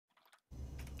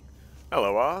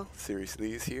Hello all,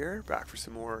 Seriouslees here, back for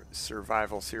some more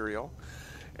survival serial.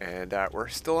 And we're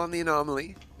still on the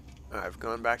anomaly. I've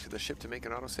gone back to the ship to make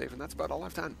an autosave, and that's about all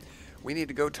I've done. We need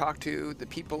to go talk to the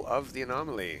people of the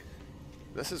anomaly.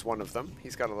 This is one of them.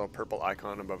 He's got a little purple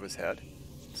icon above his head.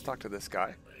 Let's talk to this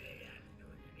guy.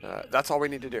 That's all we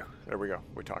need to do. There we go.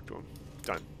 We talked to him.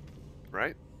 Done.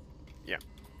 Right? Yeah.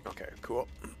 Okay, cool.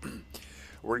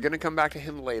 We're going to come back to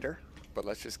him later, but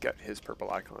let's just get his purple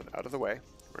icon out of the way.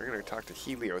 We're going to talk to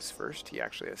Helios first. He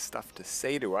actually has stuff to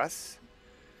say to us.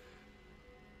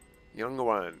 Young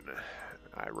one.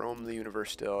 I roam the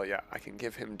universe still. Yeah, I can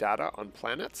give him data on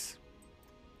planets.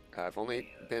 I've only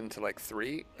been to like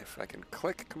 3. If I can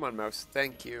click. Come on, mouse.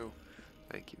 Thank you.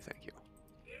 Thank you, thank you.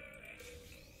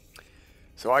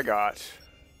 So I got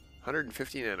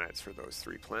 150 nanites for those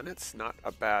 3 planets. Not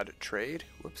a bad trade.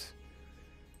 Whoops.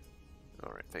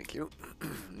 Alright, thank you.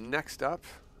 Next up,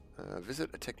 visit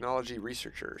a technology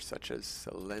researcher such as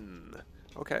Selene.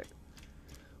 Okay.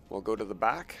 We'll go to the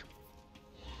back.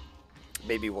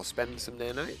 Maybe we'll spend some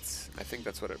nanites. I think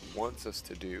that's what it wants us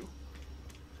to do.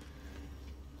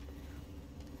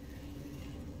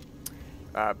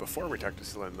 Before we talk to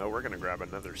Selene, though, we're going to grab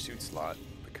another suit slot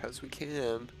because we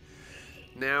can.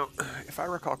 Now, if I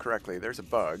recall correctly, there's a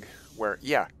bug where,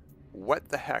 yeah, what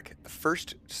the heck? The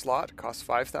first slot costs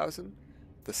 5,000.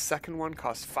 The second one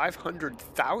costs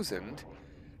 500,000.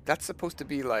 That's supposed to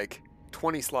be like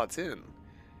 20 slots in.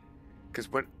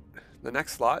 Because when the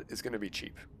next slot is going to be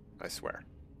cheap, I swear.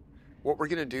 What we're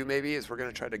going to do maybe is we're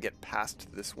going to try to get past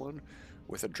this one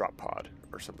with a drop pod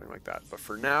or something like that. But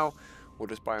for now, we'll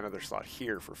just buy another slot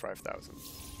here for 5,000.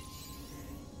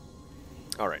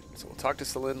 Alright, so we'll talk to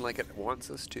Selene like it wants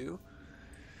us to.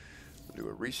 We'll do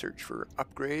a research for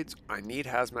upgrades. I need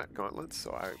hazmat gauntlets,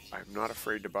 so I'm not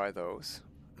afraid to buy those.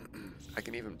 I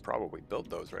can even probably build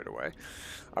those right away.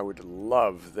 I would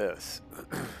love this.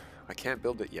 I can't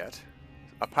build it yet.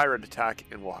 A pirate attack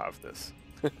and we'll have this.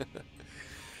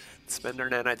 Spend our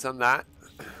nanites on that.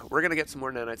 We're going to get some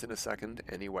more nanites in a second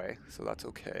anyway, so that's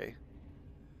okay.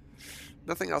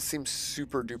 Nothing else seems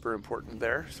super duper important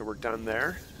there, so we're done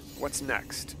there. What's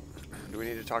next? Do we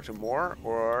need to talk to more,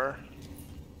 or...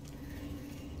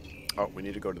 Oh, we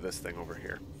need to go to this thing over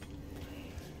here.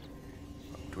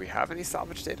 Do we have any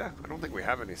salvage data? I don't think we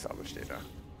have any salvage data.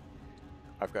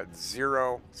 I've got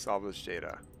 0 salvage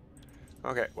data.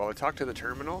 Okay, well, I talked to the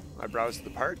terminal. I browsed the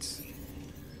parts.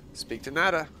 Speak to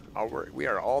Nada. We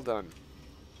are all done.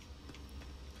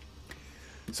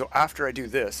 So after I do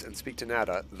this and speak to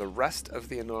Nada, the rest of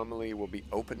the anomaly will be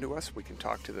open to us. We can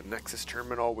talk to the Nexus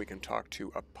terminal. We can talk to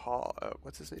Apollo.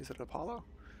 What's his name? Is it Apollo?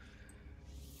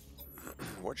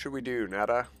 What should we do,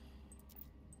 Nada?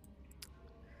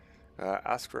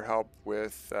 Ask for help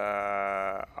with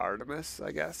Artemis,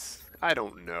 I guess. I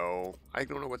don't know. I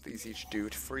don't know what these each do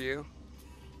for you.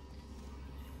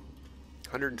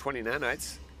 120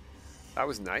 nanites. That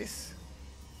was nice.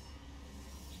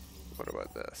 What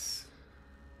about this?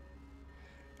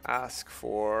 Ask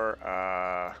for,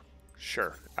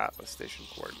 sure, Atlas Station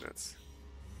coordinates.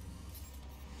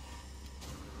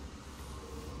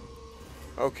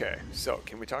 Okay, so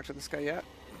can we talk to this guy yet?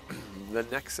 The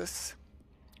Nexus?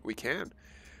 We can.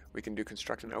 We can do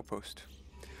construct an outpost.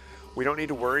 We don't need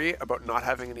to worry about not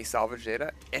having any salvage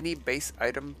data. Any base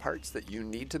item parts that you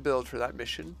need to build for that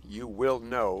mission, you will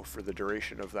know for the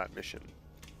duration of that mission.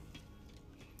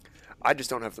 I just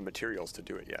don't have the materials to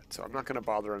do it yet, so I'm not going to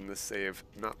bother on this save,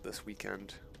 not this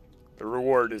weekend. The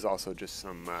reward is also just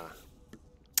some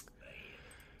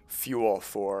fuel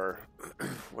for,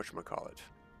 whatchamacallit,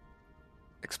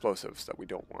 explosives that we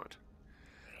don't want.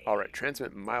 Alright,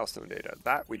 transmit milestone data.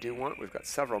 That we do want. We've got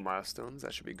several milestones.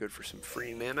 That should be good for some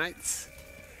free nanites.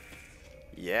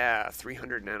 Yeah,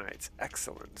 300 nanites.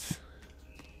 Excellent.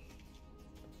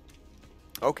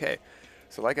 Okay,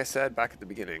 so like I said back at the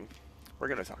beginning, we're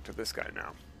going to talk to this guy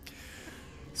now.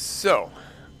 So,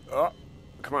 oh,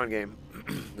 come on game.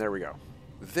 There we go.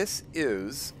 This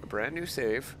is a brand new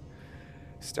save.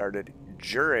 Started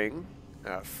during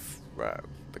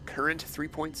the current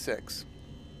 3.6.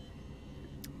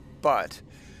 But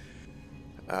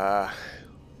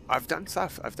I've done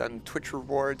stuff. I've done Twitch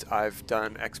rewards. I've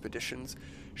done expeditions.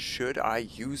 Should I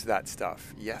use that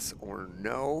stuff? Yes or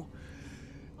no?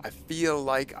 I feel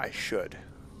like I should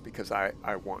because I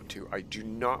want to. I do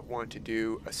not want to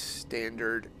do a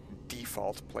standard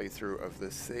default playthrough of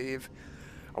this save.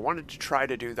 I wanted to try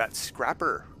to do that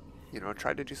scrapper. You know,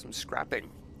 try to do some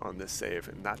scrapping on this save,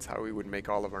 and that's how we would make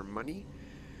all of our money.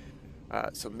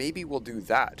 So maybe we'll do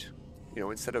that. You know,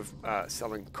 instead of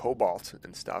selling cobalt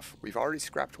and stuff, we've already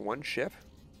scrapped 1 ship.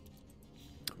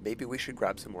 Maybe we should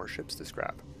grab some more ships to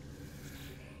scrap.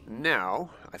 now,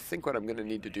 I think what I'm going to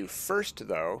need to do first,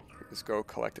 though, is go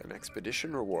collect an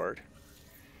expedition reward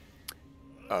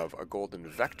of a golden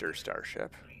vector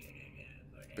starship,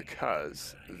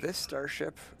 because this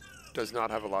starship does not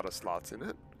have a lot of slots in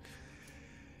it.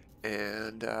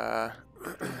 And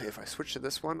if I switch to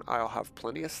this one, I'll have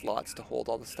plenty of slots to hold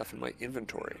all the stuff in my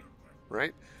inventory,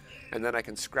 right? And then I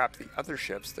can scrap the other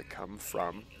ships that come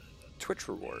from Twitch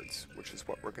rewards, which is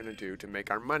what we're going to do to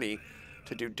make our money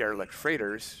to do derelict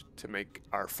freighters to make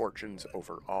our fortunes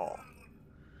overall.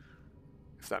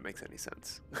 If that makes any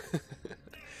sense.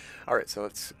 Alright, so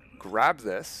let's grab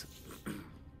this.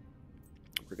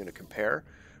 We're going to compare.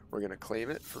 We're going to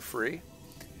claim it for free.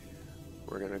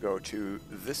 We're going to go to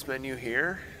this menu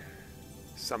here.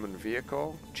 Summon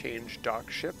vehicle. Change dock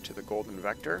ship to the golden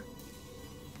vector.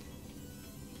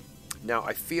 Now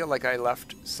I feel like I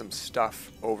left some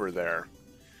stuff over there.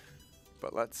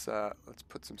 But let's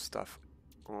put some stuff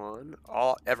on.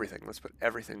 Everything. Let's put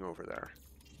everything over there.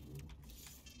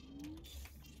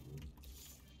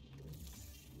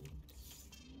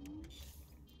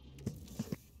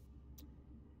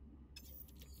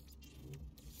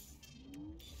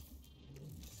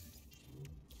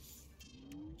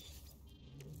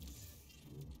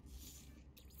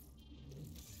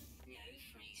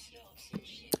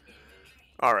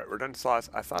 Alright, we're done slots.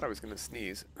 I thought I was going to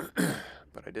sneeze,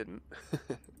 but I didn't.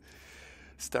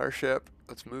 Starship.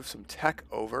 Let's move some tech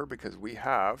over because we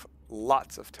have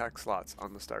lots of tech slots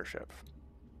on the starship.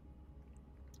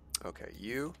 Okay,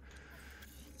 you.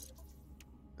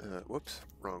 Whoops,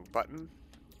 wrong button.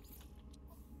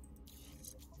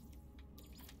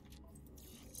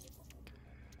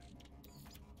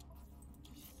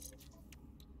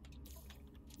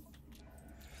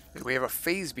 And we have a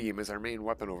phase beam as our main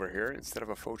weapon over here instead of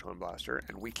a photon blaster,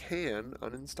 and we can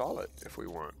uninstall it if we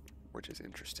want, which is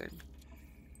interesting.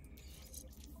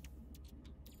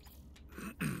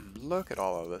 Look at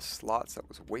all of the slots that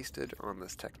was wasted on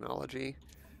this technology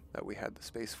that we had the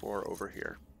space for over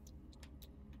here.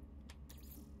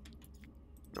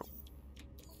 Nope.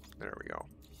 There we go.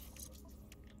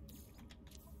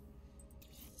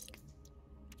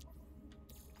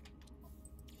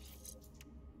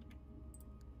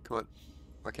 Come on.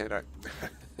 Why can't I?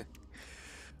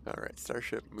 Alright,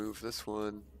 Starship, move this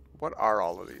one. What are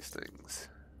all of these things?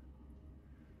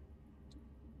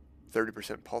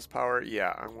 30% pulse power?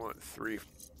 Yeah, I want 3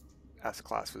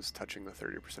 S-classes touching the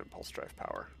 30% pulse drive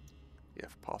power,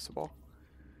 if possible.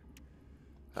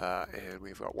 And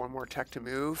we've got one more tech to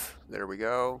move. There we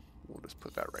go. We'll just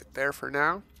put that right there for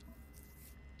now.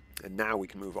 And now we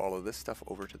can move all of this stuff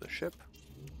over to the ship.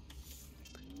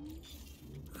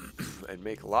 And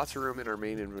make lots of room in our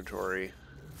main inventory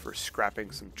for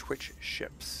scrapping some Twitch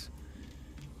ships,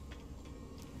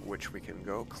 which we can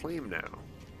go claim now.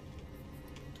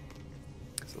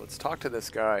 So let's talk to this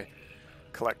guy,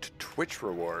 collect Twitch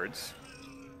rewards.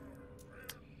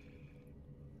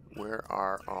 Where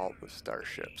are all the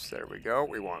starships? There we go.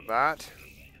 We want that.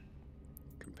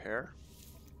 Compare.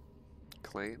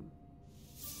 Claim.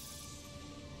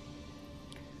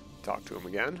 Talk to him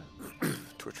again.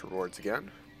 Twitch rewards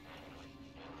again.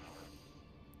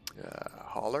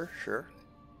 Hauler, sure.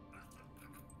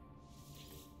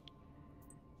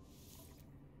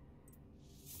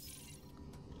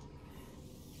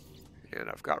 And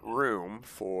I've got room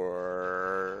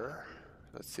for,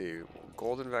 let's see,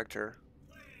 golden vector,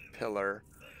 pillar.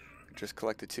 Just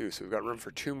collected 2, so we've got room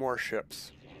for 2 more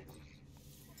ships.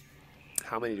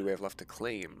 How many do we have left to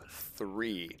claim?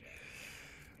 3.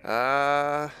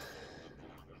 Okay,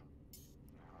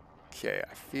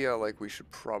 I feel like we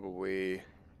should probably...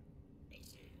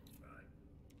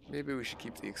 Maybe we should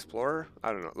keep the Explorer?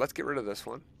 I don't know. Let's get rid of this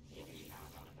one.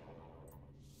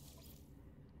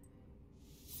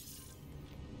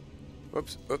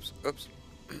 Oops, oops, oops.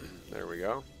 There we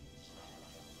go.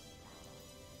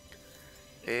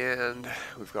 And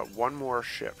we've got one more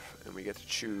ship, and we get to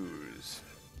choose.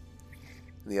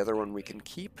 And the other one we can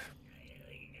keep.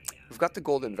 We've got the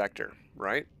Golden Vector,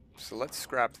 right? So let's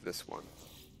scrap this one.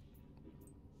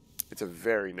 It's a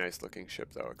very nice looking ship,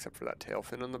 though, except for that tail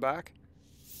fin on the back.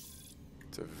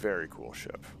 It's a very cool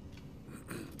ship.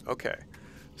 Okay,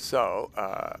 so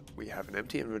we have an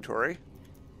empty inventory.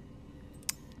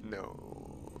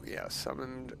 No, yeah,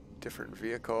 summoned different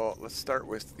vehicle. Let's start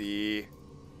with the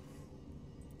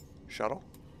shuttle.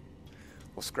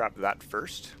 We'll scrap that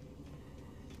first.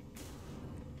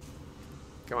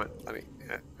 Come on, let me.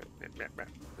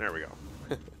 There we go.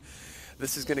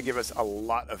 This is going to give us a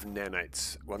lot of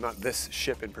nanites. Well, not this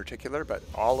ship in particular, but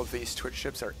all of these Twitch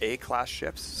ships are A-class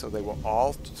ships, so they will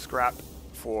all scrap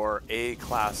for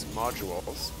A-class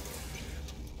modules.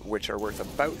 which are worth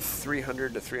about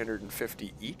 300 to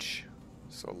 350 each.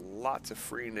 So lots of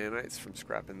free nanites from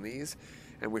scrapping these.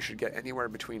 And we should get anywhere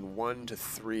between 1 to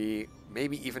 3,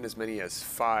 maybe even as many as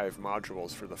 5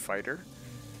 modules for the fighter.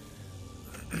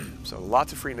 So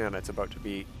lots of free nanites about to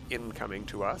be incoming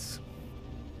to us.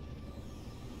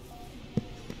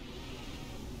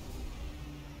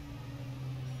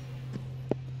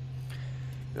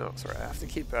 No, sorry, I have to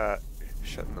keep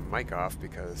shutting the mic off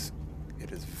because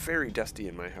it is very dusty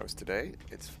in my house today.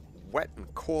 It's wet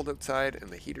and cold outside, and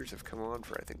the heaters have come on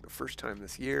for, I think, the first time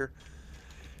this year.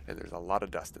 And there's a lot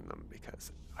of dust in them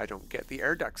because I don't get the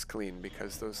air ducts clean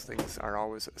because those things are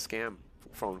always a scam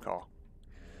phone call.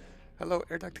 Hello,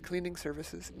 air duct cleaning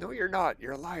services. No, you're not.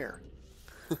 You're a liar.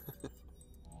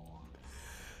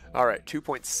 All right,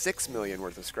 2.6 million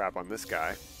worth of scrap on this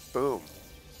guy. Boom.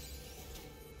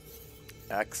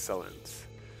 Excellent.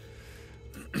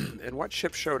 And what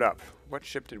ship showed up? What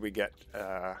ship did we get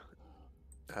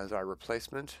as our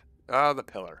replacement? The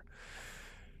pillar.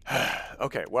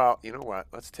 Okay, well, you know what?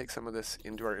 Let's take some of this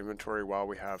into our inventory while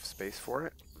we have space for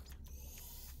it.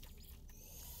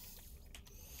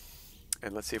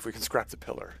 And let's see if we can scrap the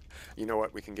pillar. You know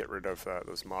what? We can get rid of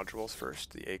those modules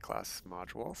first, the A-class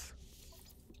modules.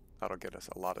 That'll get us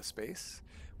a lot of space.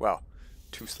 Well,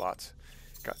 2 slots.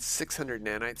 Got 600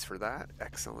 nanites for that.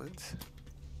 Excellent.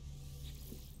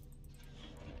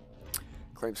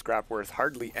 Claim scrap worth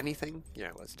hardly anything.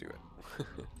 Yeah, let's do it.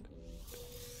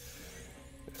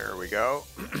 There we go.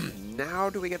 Now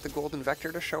do we get the golden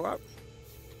vector to show up?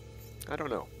 I don't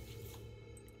know.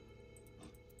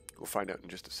 We'll find out in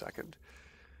just a second.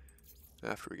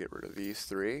 After we get rid of these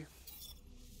 3.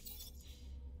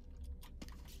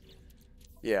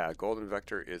 Yeah, golden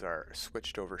vector is our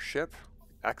switched over ship.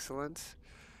 Excellent.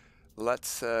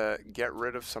 Let's get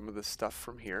rid of some of the stuff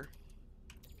from here.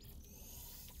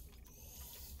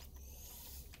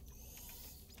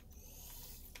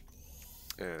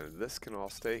 And this can all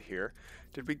stay here.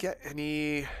 Did we get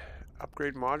any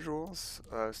upgrade modules?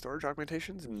 Storage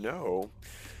augmentations? No.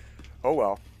 Oh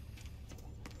well.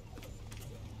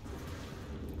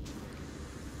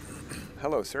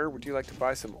 Hello, sir. Would you like to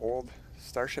buy some old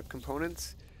starship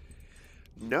components?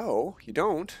 No, you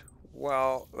don't.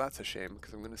 Well, that's a shame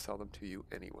because I'm going to sell them to you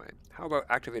anyway. How about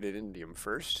activated indium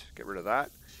first? Get rid of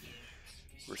that.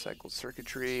 Recycled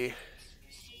circuitry.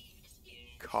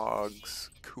 Cogs.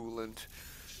 Coolant.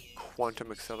 Quantum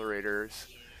accelerators.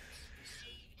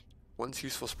 Once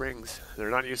useful springs. They're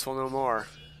not useful no more.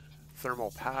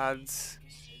 Thermal pads.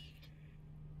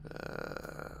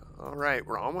 Alright,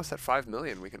 we're almost at 5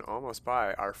 million. We can almost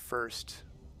buy our first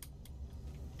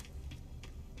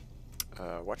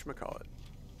whatchamacallit?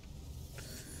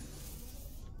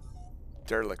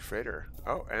 Derelict freighter.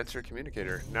 Oh, answer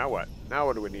communicator. Now what? Now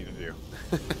what do we need to do?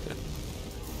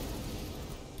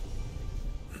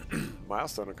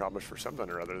 Milestone accomplished for something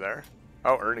or other there.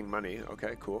 Oh, earning money.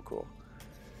 Okay, cool, cool.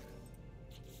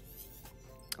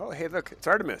 Oh, hey, look, it's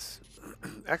Artemis.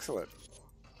 Excellent.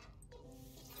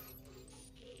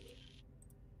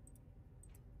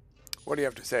 What do you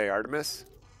have to say, Artemis?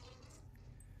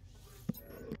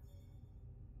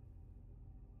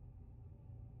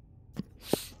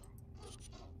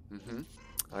 Mm-hmm.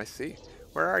 I see.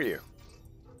 Where are you?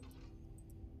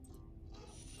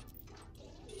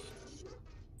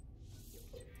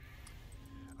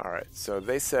 All right, so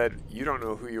they said, you don't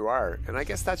know who you are. And I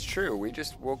guess that's true. We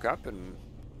just woke up and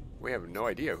we have no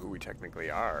idea who we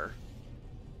technically are.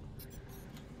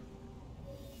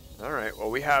 All right,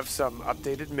 well, we have some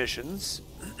updated missions.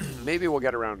 Maybe we'll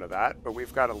get around to that, but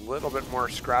we've got a little bit more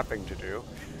scrapping to do.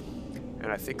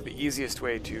 And I think the easiest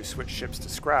way to switch ships to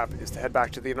scrap is to head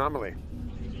back to the anomaly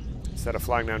instead of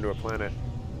flying down to a planet.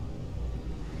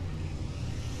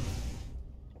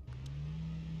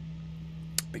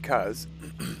 Because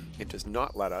it does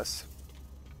not let us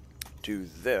do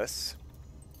this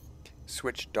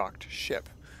switch docked ship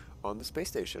on the space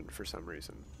station for some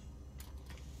reason.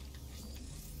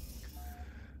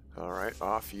 Alright,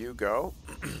 off you go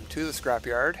to the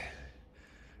scrapyard.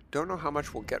 Don't know how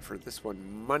much we'll get for this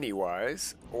one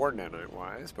money-wise or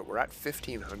nanite-wise, but we're at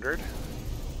 1,500.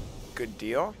 Good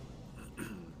deal.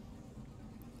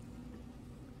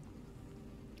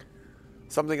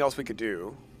 Something else we could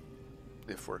do,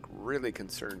 if we're really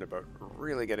concerned about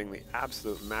really getting the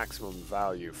absolute maximum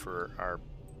value for our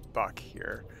buck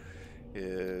here,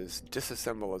 is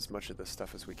disassemble as much of this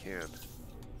stuff as we can.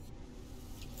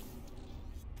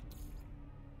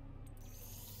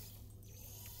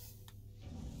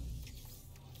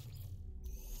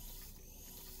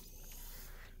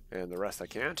 And the rest I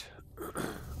can't.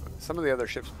 Some of the other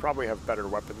ships probably have better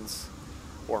weapons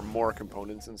or more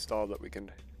components installed that we can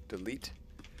delete.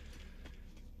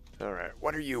 Alright,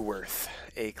 what are you worth,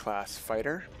 A-class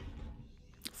fighter?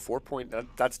 4 point,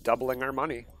 that's doubling our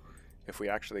money if we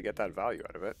actually get that value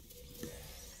out of it.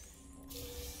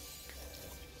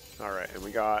 Alright, and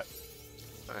we got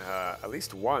at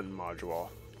least one module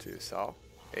to sell.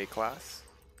 A-class.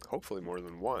 Hopefully more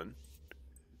than one.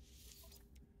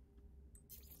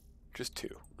 Just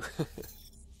two.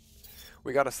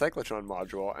 We got a cyclotron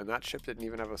module, and that ship didn't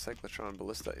even have a cyclotron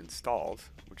ballista installed,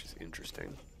 which is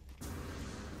interesting.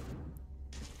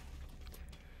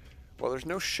 Well, there's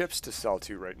no ships to sell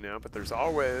to right now, but there's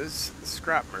always the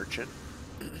scrap merchant.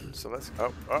 So let's...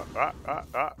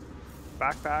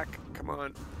 Back. Come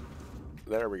on.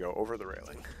 There we go, over the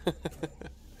railing.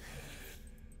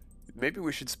 Maybe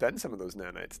we should spend some of those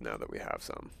nanites now that we have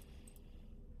some.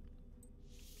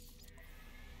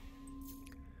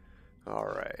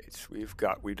 Alright, we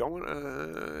don't want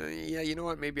to... yeah, you know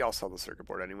what, maybe I'll sell the circuit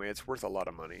board anyway. It's worth a lot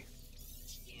of money.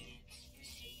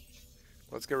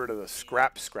 Let's get rid of the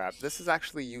scrap. This is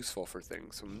actually useful for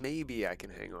things, so maybe I can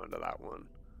hang on to that one.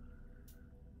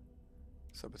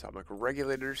 Subatomic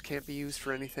regulators can't be used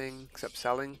for anything except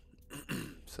selling.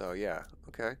 So yeah,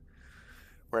 okay.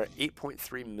 We're at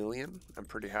 8.3 million. I'm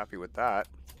pretty happy with that.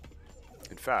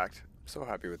 In fact, I'm so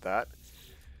happy with that.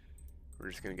 We're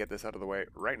just going to get this out of the way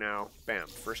right now. Bam,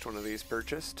 first one of these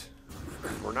purchased.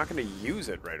 We're not going to use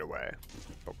it right away,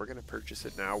 but we're going to purchase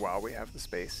it now while we have the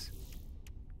space.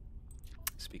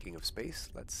 Speaking of space,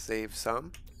 let's save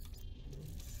some.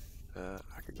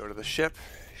 I could go to the ship.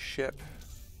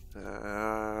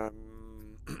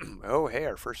 Oh, hey,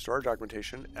 our first storage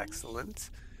augmentation. Excellent.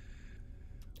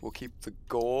 We'll keep the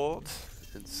gold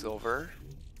and silver.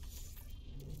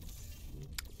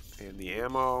 And the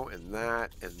ammo, and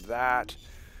that,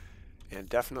 and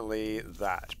definitely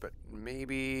that. But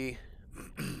maybe,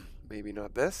 maybe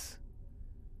not this.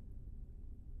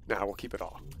 Nah, we'll keep it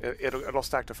all. It'll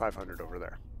stack to 500 over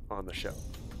there on the ship.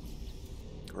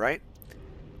 Right?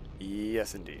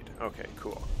 Yes, indeed. Okay,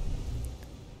 cool.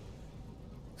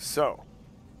 So,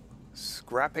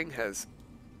 scrapping has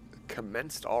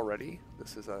commenced already.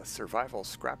 This is a survival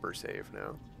scrapper save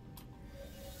now.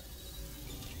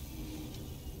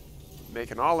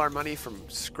 Making all our money from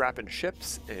scrapping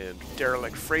ships and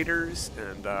derelict freighters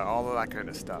and all of that kind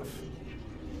of stuff.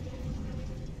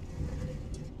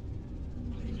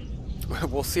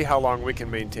 We'll see how long we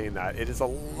can maintain that. It is a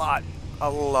lot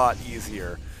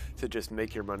easier to just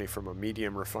make your money from a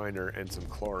medium refiner and some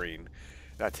chlorine.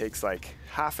 That takes like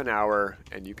half an hour,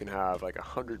 and you can have like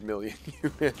 100 million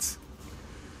units.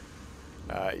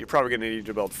 You're probably going to need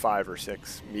to build 5 or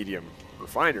 6 medium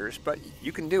refiners, but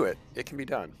you can do it. It can be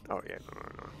done. Oh yeah,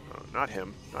 no, not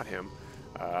him.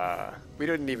 We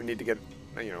didn't even need to get,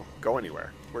 go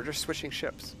anywhere. We're just switching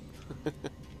ships.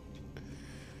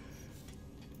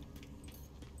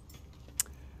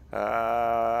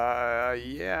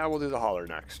 Yeah, we'll do the hauler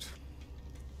next.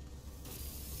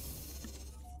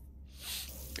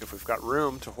 If we've got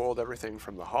room to hold everything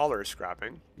from the hauler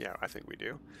scrapping, yeah, I think we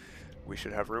do. We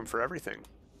should have room for everything.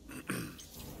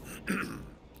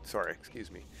 Sorry,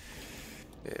 excuse me.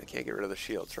 Yeah, can't get rid of the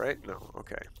shields, right? No,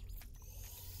 okay.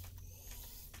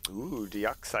 Ooh,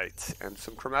 deoxites and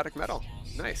some chromatic metal.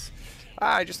 Nice.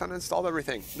 Ah, I just uninstalled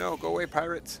everything. No, go away,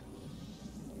 pirates.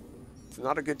 It's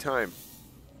not a good time.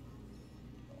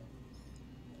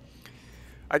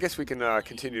 I guess we can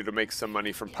continue to make some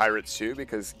money from pirates too,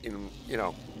 because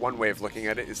one way of looking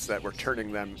at it is that we're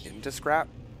turning them into scrap.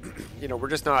 We're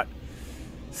just not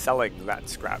selling that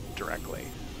scrap directly.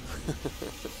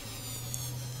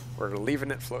 We're leaving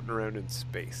it floating around in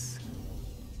space.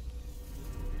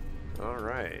 All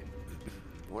right.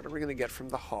 What are we going to get from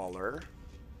the hauler?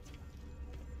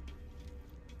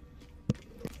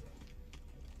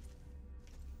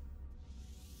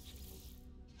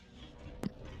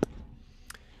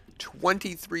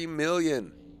 $23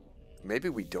 million. Maybe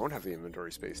we don't have the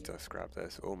inventory space to scrap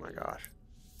this. Oh my gosh.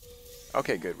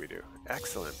 Okay, good, we do.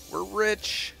 Excellent. We're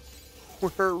rich.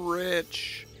 We're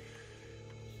rich.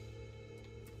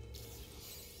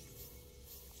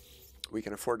 We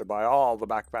can afford to buy all the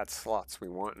backbat slots we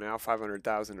want now,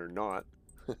 500,000 or not.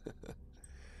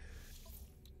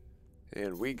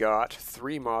 And we got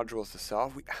 3 modules to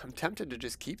sell. I'm tempted to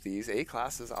just keep these.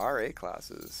 A-classes are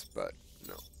A-classes, but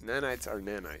no. Nanites are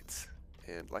nanites.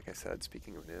 And like I said,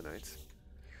 speaking of nanites,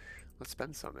 let's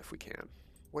spend some if we can.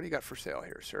 What do you got for sale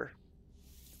here, sir?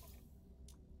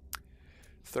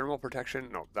 Thermal protection.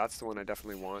 No, that's the one I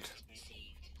definitely want.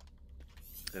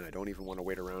 And I don't even want to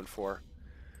wait around for.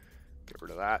 Get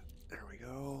rid of that. There we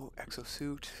go.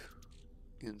 Exosuit.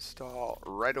 Install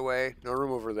right away. No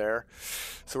room over there.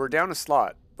 So we're down a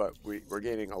slot, but we're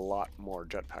gaining a lot more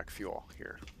jetpack fuel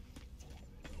here.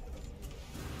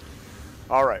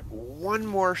 All right, one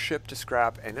more ship to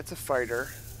scrap, and it's a fighter.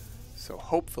 So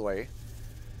hopefully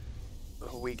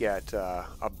we get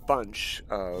a bunch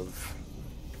of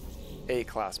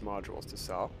A-class modules to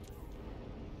sell.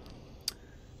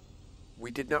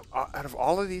 We did not, out of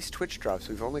all of these Twitch drops,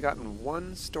 we've only gotten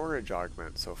one storage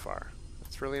augment so far.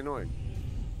 That's really annoying.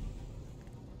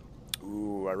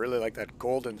 Ooh, I really like that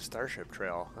golden starship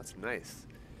trail. That's nice.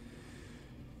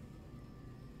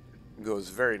 Goes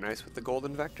very nice with the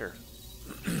golden vector.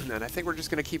 And I think we're just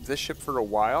going to keep this ship for a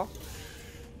while.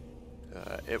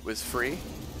 It was free.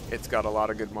 It's got a lot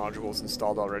of good modules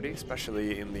installed already,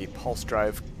 especially in the pulse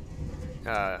drive,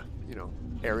 you know,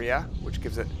 area, which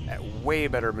gives it a way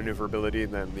better maneuverability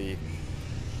than the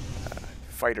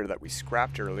fighter that we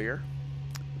scrapped earlier,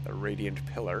 the Radiant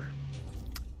Pillar,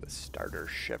 the starter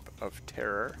ship of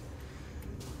terror.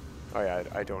 Oh yeah,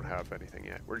 I don't have anything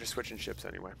yet. We're just switching ships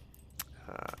anyway,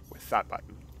 with that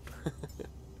button.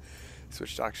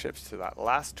 Switch dock ships to that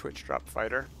last Twitch drop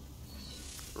fighter.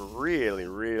 Really,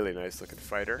 really nice looking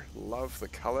fighter. Love the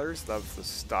colors, love the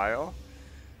style.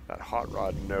 That hot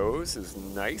rod nose is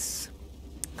nice.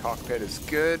 Cockpit is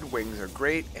good, wings are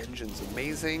great, engine's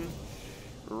amazing.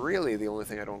 Really, the only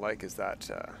thing I don't like is that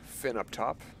fin up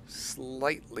top,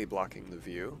 slightly blocking the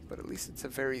view, but at least it's a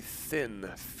very thin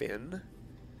fin.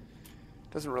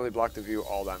 Doesn't really block the view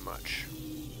all that much.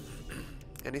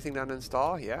 Anything down to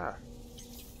install? Yeah.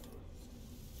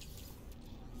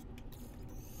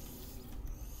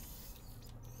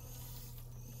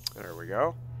 There we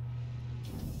go.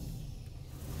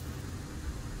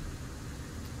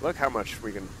 Look how much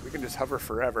we can just hover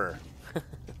forever.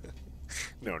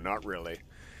 No, not really.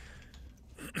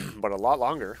 But a lot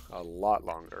longer. A lot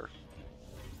longer.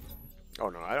 Oh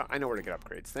no, I know where to get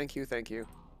upgrades. Thank you, thank you.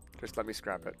 Just let me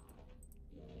scrap it.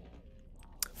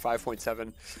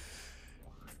 5.7.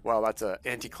 Well, that's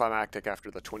anticlimactic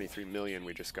after the 23 million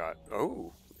we just got.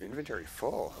 Oh, inventory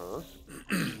full, huh?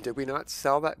 Did we not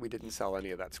sell that? We didn't sell any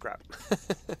of that scrap.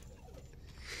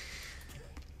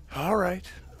 All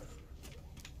right.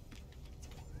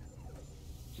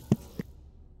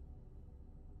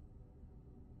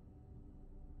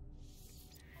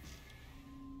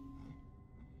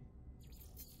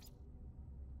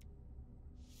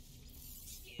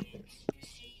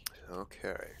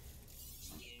 Okay.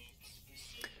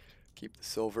 Keep the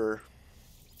silver.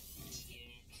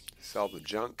 Sell the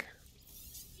junk.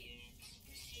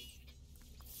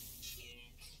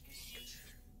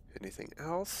 Anything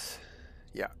else?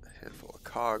 Yeah, handful of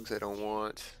cogs I don't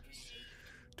want.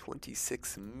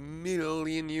 26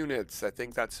 million units. I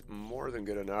think that's more than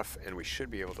good enough, and we should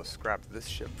be able to scrap this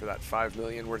ship for that 5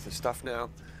 million worth of stuff now.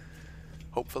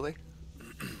 Hopefully.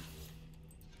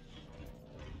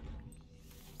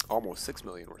 Almost 6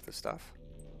 million worth of stuff.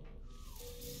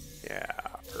 Yeah,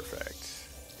 perfect.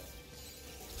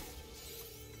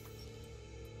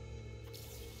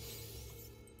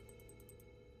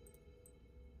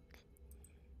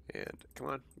 And come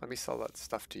on, let me sell that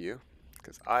stuff to you,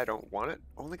 because I don't want it.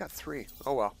 Only got 3.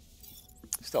 Oh well.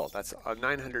 Still, that's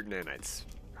 900 nanites.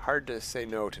 Hard to say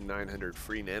no to 900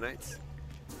 free nanites.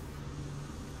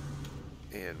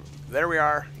 And there we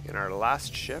are in our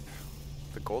last ship,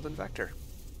 the Golden Vector.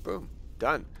 Boom,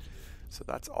 done. So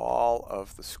that's all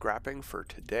of the scrapping for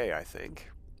today, I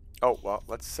think. Oh, well,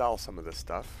 let's sell some of this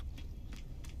stuff.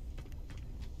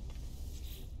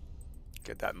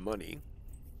 Get that money.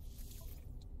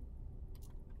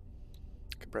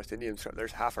 Compressed indium,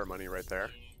 there's half our money right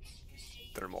there.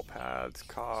 Thermal pads,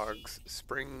 cogs,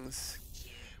 springs.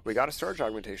 We got a storage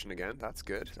augmentation again. That's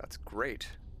good. That's great.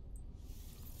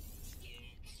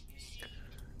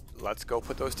 Let's go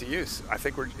put those to use. I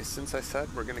think since I said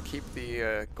we're going to keep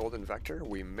the Golden Vector,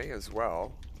 we may as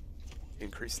well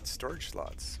increase the storage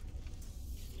slots.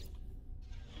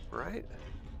 Right?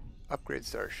 Upgrade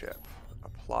starship.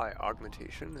 Apply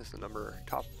augmentation is the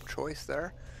top choice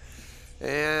there.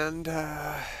 And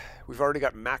we've already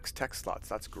got max tech slots.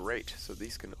 That's great. So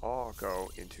these can all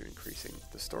go into increasing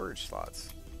the storage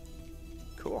slots.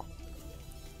 Cool.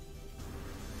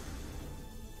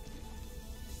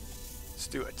 Let's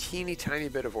do a teeny tiny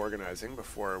bit of organizing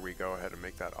before we go ahead and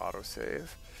make that autosave.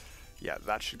 Yeah,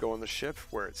 that should go on the ship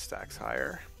where it stacks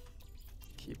higher.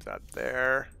 Keep that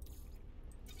there.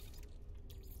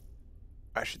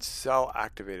 I should sell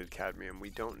activated cadmium. We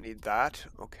don't need that.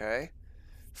 Okay.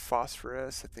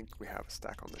 Phosphorus, I think we have a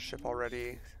stack on the ship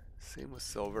already. Same with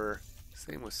silver.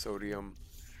 Same with sodium.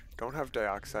 Don't have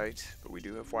dioxide, but we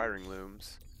do have wiring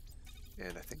looms.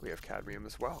 And I think we have cadmium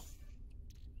as well.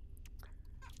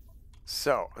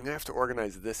 So, I'm going to have to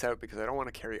organize this out because I don't want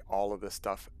to carry all of this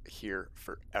stuff here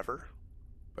forever.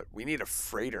 But we need a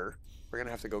freighter. We're going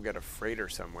to have to go get a freighter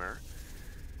somewhere.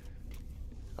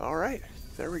 All right,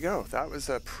 there we go. That was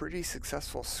a pretty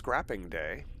successful scrapping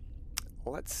day.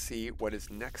 Let's see what is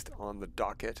next on the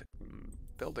docket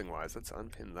building-wise. Let's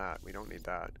unpin that. We don't need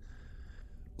that.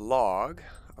 Log,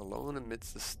 alone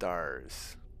amidst the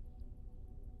stars.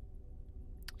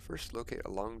 First locate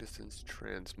a long-distance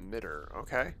transmitter.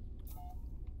 Okay.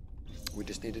 We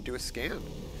just need to do a scan.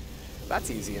 That's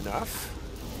easy enough.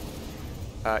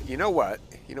 You know what?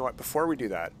 You know what? Before we do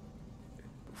that,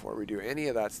 before we do any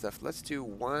of that stuff, let's do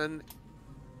one.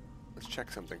 Let's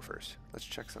check something first. Let's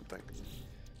check something.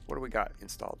 What do we got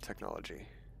installed? Technology.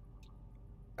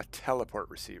 A teleport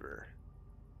receiver.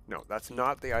 No, that's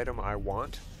not the item I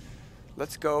want.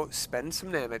 Let's go spend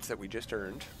some nanites that we just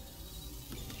earned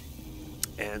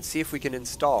and see if we can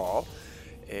install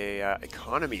a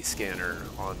economy scanner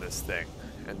on this thing.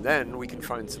 And then we can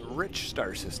find some rich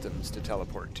star systems to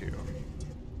teleport to.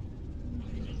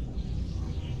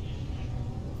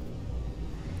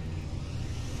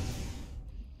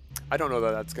 I don't know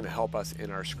that that's going to help us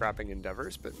in our scrapping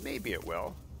endeavors, but maybe it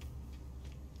will.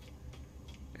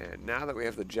 And now that we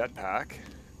have the jetpack,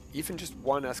 even just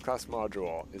one S-Class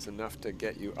module is enough to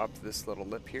get you up this little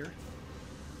lip here.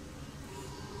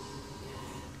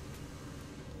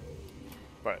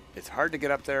 But it's hard to get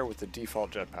up there with the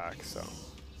default jetpack, so.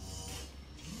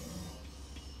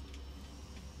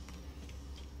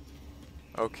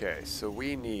 Okay, so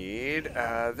we need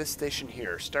this station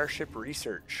here, Starship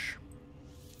Research.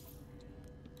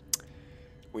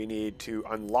 We need to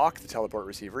unlock the teleport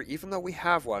receiver. Even though we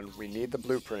have one, we need the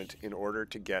blueprint in order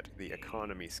to get the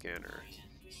economy scanner.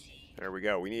 There we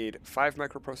go. We need 5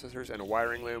 microprocessors and a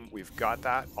wiring loom. We've got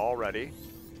that already.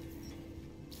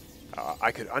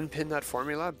 I could unpin that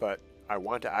formula, but I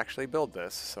want to actually build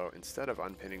this. So instead of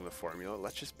unpinning the formula,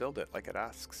 let's just build it like it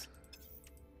asks.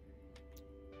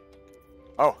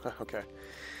 Oh, okay.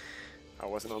 I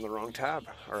wasn't on the wrong tab,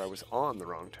 or I was on the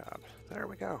wrong tab. There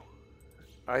we go.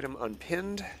 Item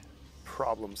unpinned,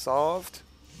 problem solved.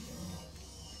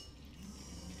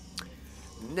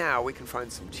 Now we can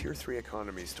find some tier 3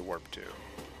 economies to warp to.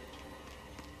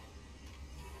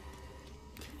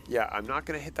 Yeah, I'm not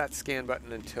going to hit that scan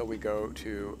button until we go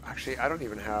to... Actually, I don't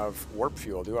even have warp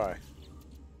fuel, do I?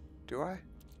 Do I?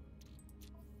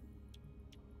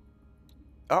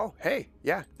 Oh, hey,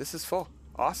 yeah, this is full.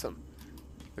 Awesome.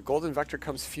 The golden vector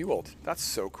comes fueled. That's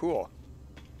so cool.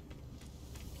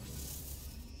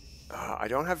 I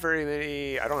don't have very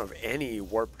many... I don't have any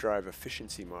warp drive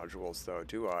efficiency modules, though,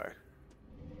 do I?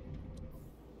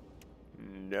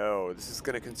 No, this is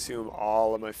going to consume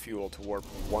all of my fuel to warp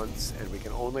once, and we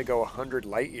can only go 100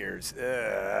 light years.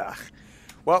 Ugh.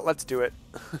 Well, let's do it.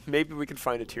 Maybe we can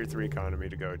find a tier 3 economy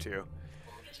to go to.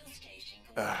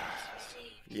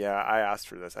 Yeah, I asked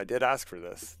for this. I did ask for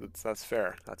this. That's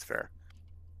fair. That's fair.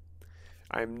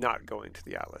 I'm not going to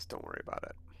the Atlas. Don't worry about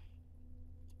it.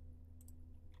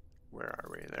 Where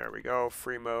are we? There we go.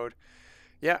 Free mode.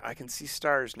 Yeah, I can see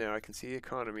stars now. I can see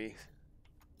economy.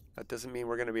 That doesn't mean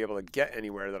we're going to be able to get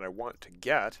anywhere that I want to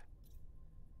get.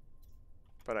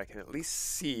 But I can at least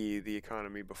see the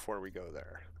economy before we go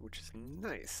there, which is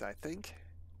nice, I think.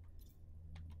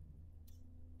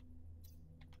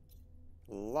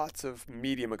 Lots of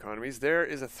medium economies. There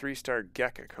is a 3-star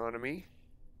Gek economy.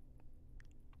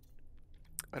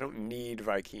 I don't need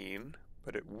Vy'keen,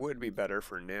 but it would be better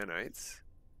for nanites.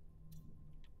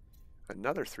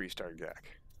 Another 3-star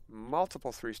Gek.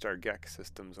 Multiple 3-star Gek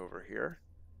systems over here.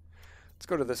 Let's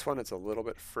go to this one. It's a little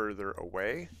bit further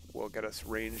away. We'll get us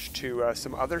range to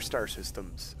some other star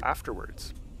systems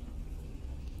afterwards.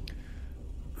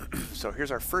 So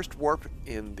here's our first warp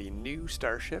in the new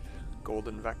starship,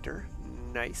 Golden Vector.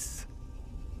 Nice.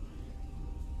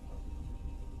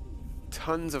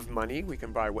 Tons of money. We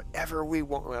can buy whatever we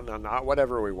want. Well, no, not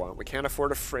whatever we want. We can't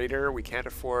afford a freighter. We can't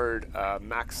afford a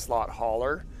max slot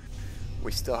hauler.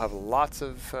 We still have lots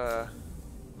of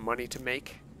money to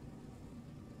make.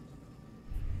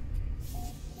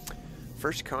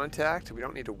 First contact. We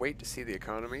don't need to wait to see the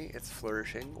economy. It's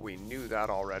flourishing. We knew that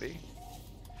already.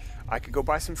 I could go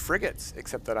buy some frigates,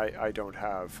 except that I don't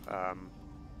have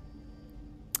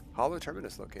Hollow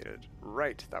Terminus located.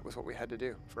 Right, that was what we had to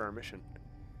do for our mission.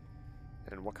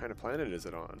 And what kind of planet is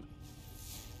it on?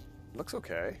 Looks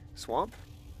okay. Swamp?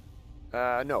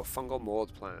 No, fungal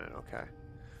mold planet. Okay.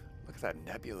 Look at that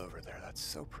nebula over there. That's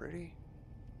so pretty.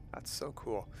 That's so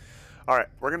cool. All right,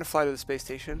 we're going to fly to the space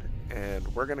station, and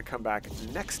we're going to come back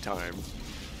next time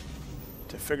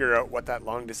to figure out what that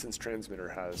long-distance transmitter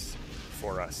has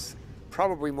for us.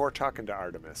 Probably more talking to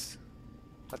Artemis.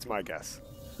 That's my guess.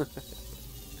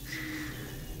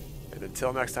 And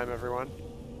until next time, everyone,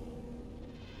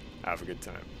 have a good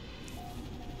time.